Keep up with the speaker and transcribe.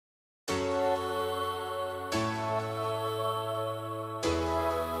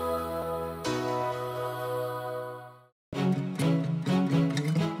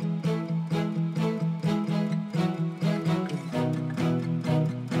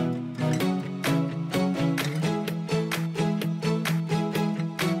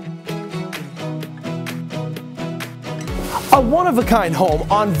A one-of-a-kind home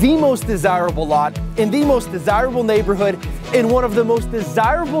on the most desirable lot, in the most desirable neighborhood, in one of the most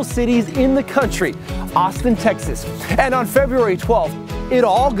desirable cities in the country, Austin, Texas. And on February 12th, it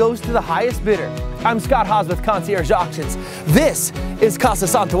all goes to the highest bidder. I'm Scott Haas with Concierge Auctions. This is Casa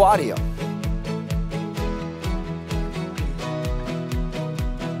Santuario.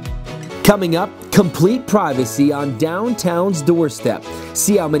 Coming up, complete privacy on downtown's doorstep.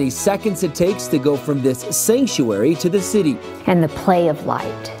 See how many seconds it takes to go from this sanctuary to the city. And the play of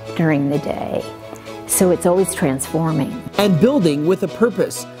light during the day. So it's always transforming. And building with a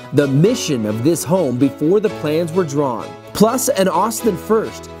purpose. The mission of this home before the plans were drawn. Plus an Austin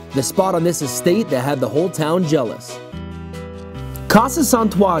first. The spot on this estate that had the whole town jealous. Casa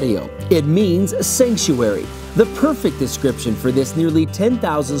Santuario. It means sanctuary. The perfect description for this nearly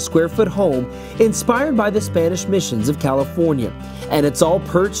 10,000 square foot home inspired by the Spanish missions of California. And it's all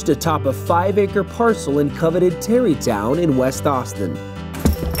perched atop a 5-acre parcel in coveted Tarrytown in West Austin.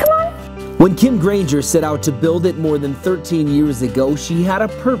 Come on. When Kim Granger set out to build it more than 13 years ago, she had a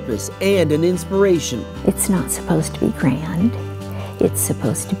purpose and an inspiration. It's not supposed to be grand. It's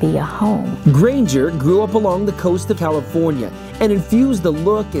supposed to be a home. Granger grew up along the coast of California and infused the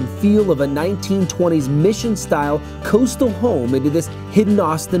look and feel of a 1920s mission-style coastal home into this hidden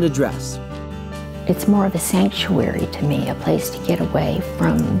Austin address. It's more of a sanctuary to me, a place to get away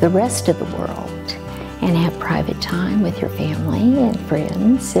from the rest of the world and have private time with your family and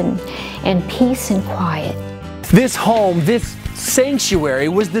friends and peace and quiet. This home, this sanctuary,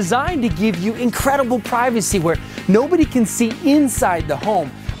 was designed to give you incredible privacy where nobody can see inside the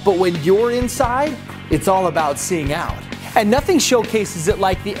home. But when you're inside, it's all about seeing out. And nothing showcases it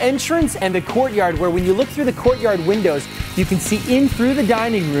like the entrance and the courtyard, where when you look through the courtyard windows, you can see in through the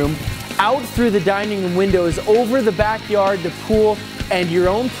dining room, out through the dining room windows, over the backyard, the pool, and your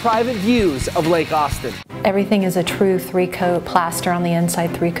own private views of Lake Austin. Everything is a true 3-coat plaster on the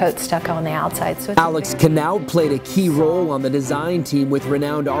inside, 3-coat stucco on the outside. So Alex Knaut played a key role on the design team with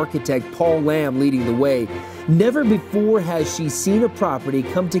renowned architect Paul Lamb leading the way. Never before has she seen a property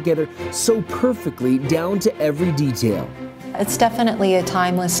come together so perfectly down to every detail. It's definitely a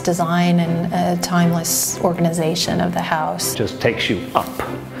timeless design and a timeless organization of the house. It just takes you up.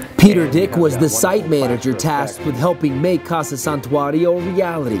 Peter Dick was the site manager tasked with helping make Casa Santuario a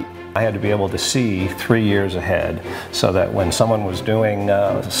reality. I had to be able to see 3 years ahead so that when someone was doing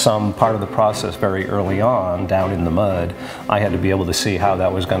some part of the process very early on down in the mud, I had to be able to see how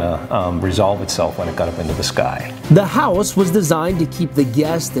that was going to resolve itself when it got up into the sky. The house was designed to keep the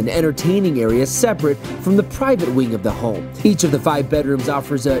guest and entertaining area separate from the private wing of the home. Each of the 5 bedrooms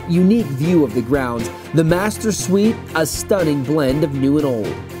offers a unique view of the grounds. The master suite, a stunning blend of new and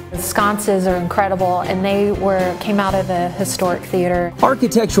old. The sconces are incredible, and they came out of a historic theater.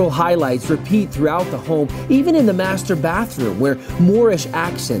 Architectural highlights repeat throughout the home, even in the master bathroom, where Moorish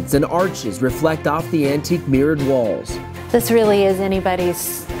accents and arches reflect off the antique mirrored walls. This really is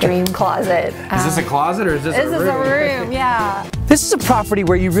anybody's dream closet. Is this a closet or is this a room? This is a room, yeah. This is a property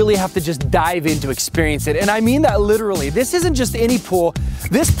where you really have to just dive in to experience it, and I mean that literally. This isn't just any pool.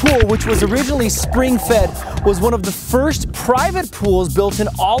 This pool, which was originally spring-fed, was one of the first private pools built in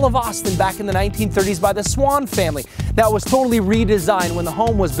all of Austin back in the 1930s by the Swan family. Now, it was totally redesigned when the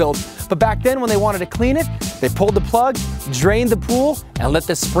home was built, but back then when they wanted to clean it, they pulled the plug, drained the pool, and let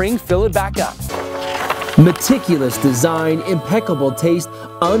the spring fill it back up. Meticulous design, impeccable taste,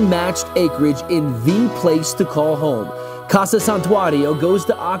 unmatched acreage in the place to call home. Casa Santuario goes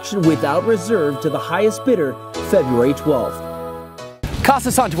to auction without reserve to the highest bidder February 12th. Casa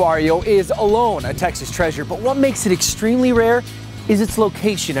Santuario is alone a Texas treasure, but what makes it extremely rare is its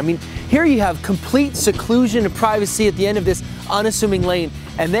location. I mean, here you have complete seclusion and privacy at the end of this unassuming lane,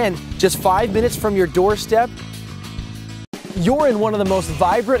 and then just 5 minutes from your doorstep, you're in one of the most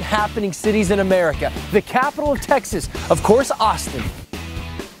vibrant, happening cities in America, the capital of Texas, of course, Austin.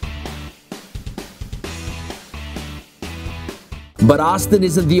 But Austin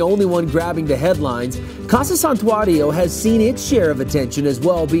isn't the only one grabbing the headlines. Casa Santuario has seen its share of attention as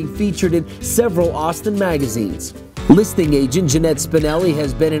well, being featured in several Austin magazines. Listing agent Jeanette Spinelli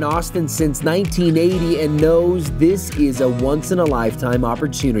has been in Austin since 1980 and knows this is a once-in-a-lifetime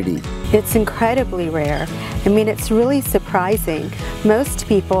opportunity. It's incredibly rare. I mean, it's really surprising. Most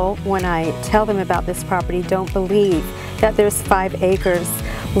people, when I tell them about this property, don't believe that there's 5 acres,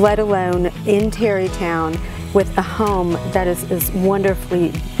 let alone in Tarrytown, with a home that is as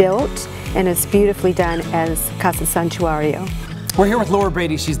wonderfully built and as beautifully done as Casa Santuario. We're here with Laura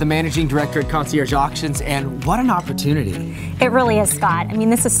Brady. She's the Managing Director at Concierge Auctions, and what an opportunity. It really is, Scott. I mean,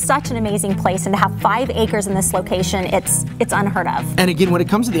 this is such an amazing place, and to have 5 acres in this location, it's unheard of. And again, when it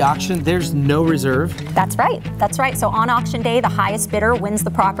comes to the auction, there's no reserve. That's right. That's right. So on auction day, the highest bidder wins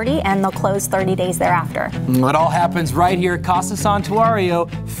the property, and they'll close 30 days thereafter. It all happens right here at Casa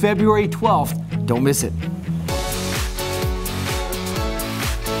Santuario, February 12th. Don't miss it.